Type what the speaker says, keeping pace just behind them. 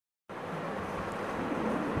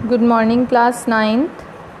Good morning, class 9th.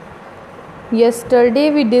 Yesterday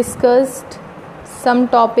we discussed some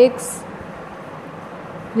topics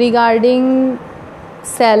regarding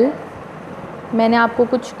cell. मैंने आपको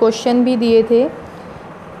कुछ question भी दिए थे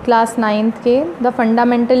क्लास 9th के, the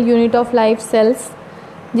fundamental unit of life cells,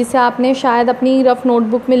 जिसे आपने शायद अपनी रफ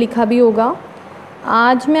नोटबुक में लिखा भी होगा.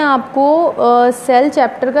 आज मैं आपको सेल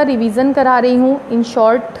चैप्टर का रिवीजन करा रही हूँ इन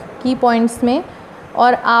शॉर्ट की पॉइंट्स में,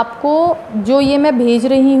 और आपको जो ये मैं भेज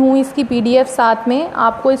रही हूँ इसकी पीडीएफ साथ में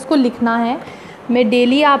आपको इसको लिखना है. मैं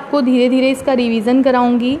डेली आपको धीरे धीरे इसका रिवीजन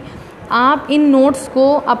कराऊंगी. आप इन नोट्स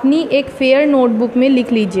को अपनी एक फेयर नोटबुक में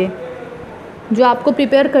लिख लीजिए जो आपको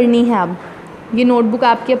प्रिपेयर करनी है. अब ये नोटबुक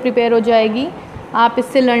आपकी अब प्रिपेयर हो जाएगी, आप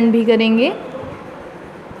इससे लर्न भी करेंगे.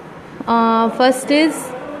 First is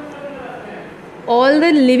all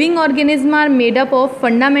the living organism are made up of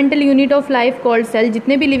fundamental unit of life called cell.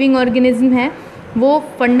 जितने भी लिविंग ऑर्गेनिज्म हैं वो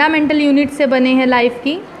फंडामेंटल यूनिट से बने हैं लाइफ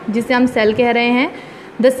की, जिसे हम सेल कह रहे हैं.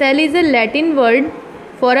 The cell is a Latin word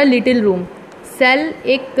for a little room. Cell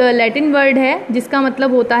एक लैटिन वर्ड है जिसका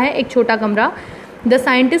मतलब होता है एक छोटा कमरा. द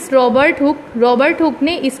साइंटिस्ट रॉबर्ट हुक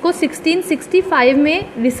ने इसको 1665 में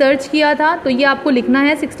रिसर्च किया था, तो ये आपको लिखना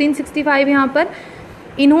है 1665 यहाँ पर.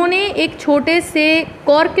 इन्होंने एक छोटे से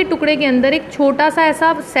कॉर्क के टुकड़े के अंदर एक छोटा सा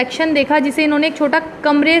ऐसा सेक्शन देखा जिसे इन्होंने एक छोटा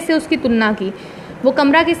कमरे से उसकी तुलना की. वो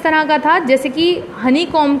कमरा किस तरह का था, जैसे कि हनी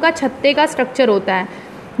कॉम्ब का छत्ते का स्ट्रक्चर होता है.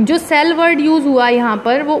 जो सेल वर्ड यूज़ हुआ यहाँ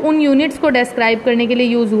पर वो उन यूनिट्स को डिस्क्राइब करने के लिए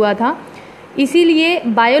यूज़ हुआ था. इसीलिए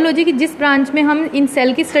बायोलॉजी की जिस ब्रांच में हम इन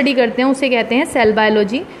सेल की स्टडी करते हैं उसे कहते हैं सेल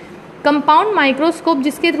बायोलॉजी. कंपाउंड माइक्रोस्कोप,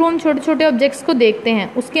 जिसके थ्रू हम छोटे छोटे ऑब्जेक्ट्स को देखते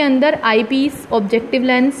हैं, उसके अंदर आईपीस, ऑब्जेक्टिव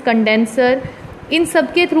लेंस, कंडेंसर, इन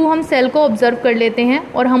सब के थ्रू हम सेल को ऑब्जर्व कर लेते हैं.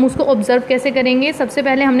 और हम उसको ऑब्जर्व कैसे करेंगे, सबसे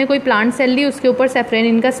पहले हमने कोई प्लांट सेल ली, उसके ऊपर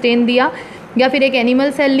सेफ्रेनिन का स्टेन दिया, या फिर एक एनिमल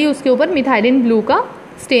सेल ली, उसके ऊपर मिथाइलिन ब्लू का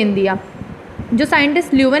स्टेन दिया. जो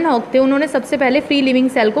साइंटिस्ट ल्यूवेनहॉक थे उन्होंने सबसे पहले फ्री लिविंग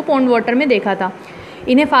सेल को पॉन्ड वाटर में देखा था.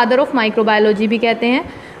 इन्हें फादर ऑफ माइक्रोबायोलॉजी भी कहते हैं.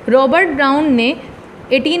 रॉबर्ट ब्राउन ने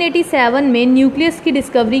 1887 में न्यूक्लियस की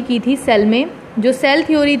डिस्कवरी की थी सेल में. जो सेल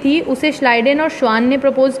थ्योरी थी उसे श्लाइडेन और श्वान ने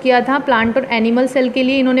प्रपोज किया था प्लांट और एनिमल सेल के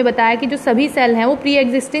लिए. इन्होंने बताया कि जो सभी सेल हैं वो प्री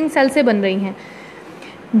एग्जिस्टिंग सेल से बन रही हैं.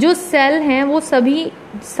 जो सेल हैं वो सभी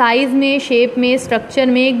साइज़ में, शेप में, स्ट्रक्चर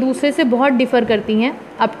में एक दूसरे से बहुत डिफ़र करती हैं.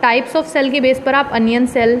 अब टाइप्स ऑफ सेल के बेस पर आप onion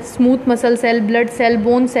cell, smooth muscle cell, blood cell,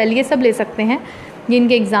 bone cell, ये सब ले सकते हैं. ये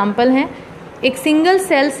इनके एग्जाम्पल हैं. एक सिंगल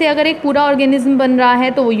सेल से अगर एक पूरा ऑर्गेनिज्म बन रहा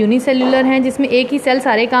है तो वो यूनिसेल्युलर है, जिसमें एक ही सेल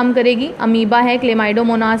सारे काम करेगी. अमीबा है,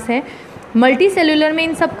 क्लेमाइडोमोनास है. मल्टी सेल्युलर में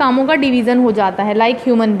इन सब कामों का डिवीज़न हो जाता है, लाइक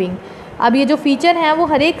ह्यूमन बींग. अब ये जो फीचर हैं वो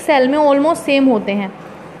हर एक सेल में ऑलमोस्ट सेम होते हैं,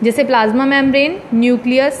 जैसे plasma membrane,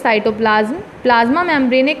 nucleus, cytoplasm. Plasma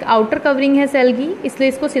membrane एक आउटर कवरिंग है सेल की, इसलिए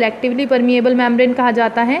इसको सिलेक्टिवली परमिएबल मेम्ब्रेन कहा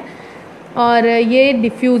जाता है, और ये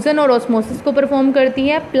डिफ्यूज़न और ऑस्मोसिस को परफॉर्म करती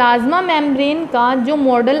है. प्लाज्मा मेम्ब्रेन का जो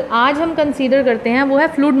मॉडल आज हम कंसीडर करते हैं वो है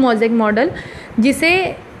फ्लूइड मोज़ेक मॉडल,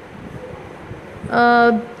 जिसे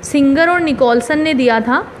सिंगर और निकोलसन ने दिया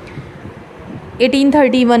था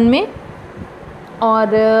 1831 में.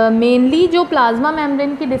 और मेनली जो प्लाज्मा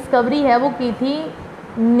मेम्ब्रेन की डिस्कवरी है वो की थी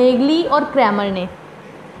नेगली और क्रैमर ने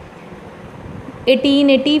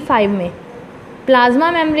 1885 में. प्लाज्मा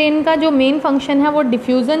मेम्ब्रेन का जो मेन फंक्शन है वो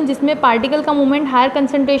डिफ्यूज़न, जिसमें पार्टिकल का मूवमेंट हायर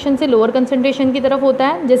कंसंट्रेशन से लोअर कंसंट्रेशन की तरफ होता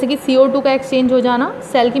है, जैसे कि CO2 का एक्सचेंज हो जाना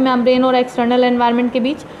सेल की मेम्ब्रेन और एक्सटर्नल एनवायरनमेंट के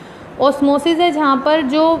बीच. ऑस्मोसिस है जहाँ पर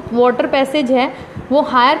जो वाटर पैसेज है वो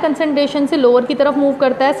हायर कंसंट्रेशन से लोअर की तरफ मूव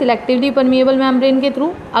करता है सिलेक्टिवली परमिएबल मेम्ब्रेन के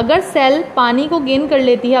थ्रू. अगर सेल पानी को गेन कर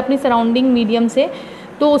लेती है अपनी सराउंडिंग मीडियम से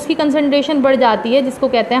तो उसकी कंसंट्रेशन बढ़ जाती है, जिसको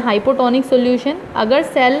कहते हैं हाइपोटोनिक सॉल्यूशन. अगर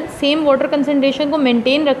सेल सेम वाटर कंसंट्रेशन को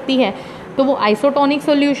मेंटेन रखती है तो वो आइसोटोनिक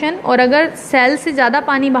सॉल्यूशन, और अगर सेल से ज़्यादा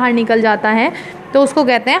पानी बाहर निकल जाता है तो उसको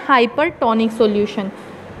कहते हैं हाइपरटोनिक सॉल्यूशन.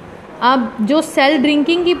 अब जो सेल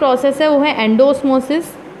ड्रिंकिंग की प्रोसेस है वो है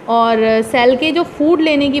एंडोस्मोसिस, और सेल के जो फूड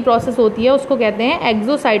लेने की प्रोसेस होती है उसको कहते हैं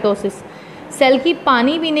एक्सोसाइटोसिस. सेल की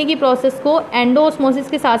पानी पीने की प्रोसेस को एंडोस्मोसिस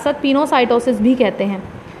के साथ साथ पिनोसाइटोसिस भी कहते हैं.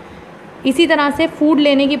 इसी तरह से फूड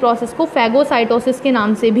लेने की प्रोसेस को फैगोसाइटोसिस के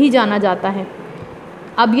नाम से भी जाना जाता है.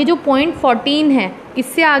 अब ये जो पॉइंट 14 है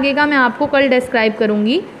इससे आगे का मैं आपको कल डिस्क्राइब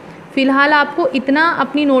करूँगी. फ़िलहाल आपको इतना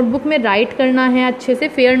अपनी नोटबुक में राइट करना है, अच्छे से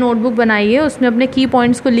फेयर नोटबुक बनाइए, उसमें अपने की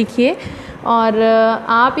पॉइंट्स को लिखिए, और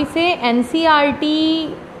आप इसे NCERT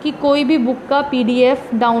की कोई भी बुक का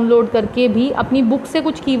PDF डाउनलोड करके भी अपनी बुक से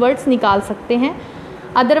कुछ कीवर्ड्स निकाल सकते हैं.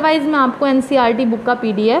 अदरवाइज़ मैं आपको NCERT बुक का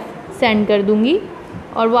PDF सेंड कर दूँगी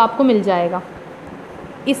और वो आपको मिल जाएगा.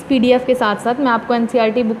 इस PDF के साथ साथ मैं आपको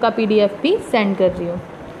NCERT बुक का PDF भी सेंड कर रही हूँ.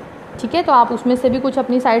 ठीक है, तो आप उसमें से भी कुछ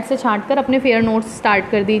अपनी साइड से छांट कर अपने फेयर नोट्स स्टार्ट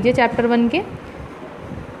कर दीजिए चैप्टर 1 के.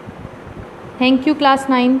 Thank you class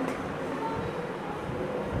 9th.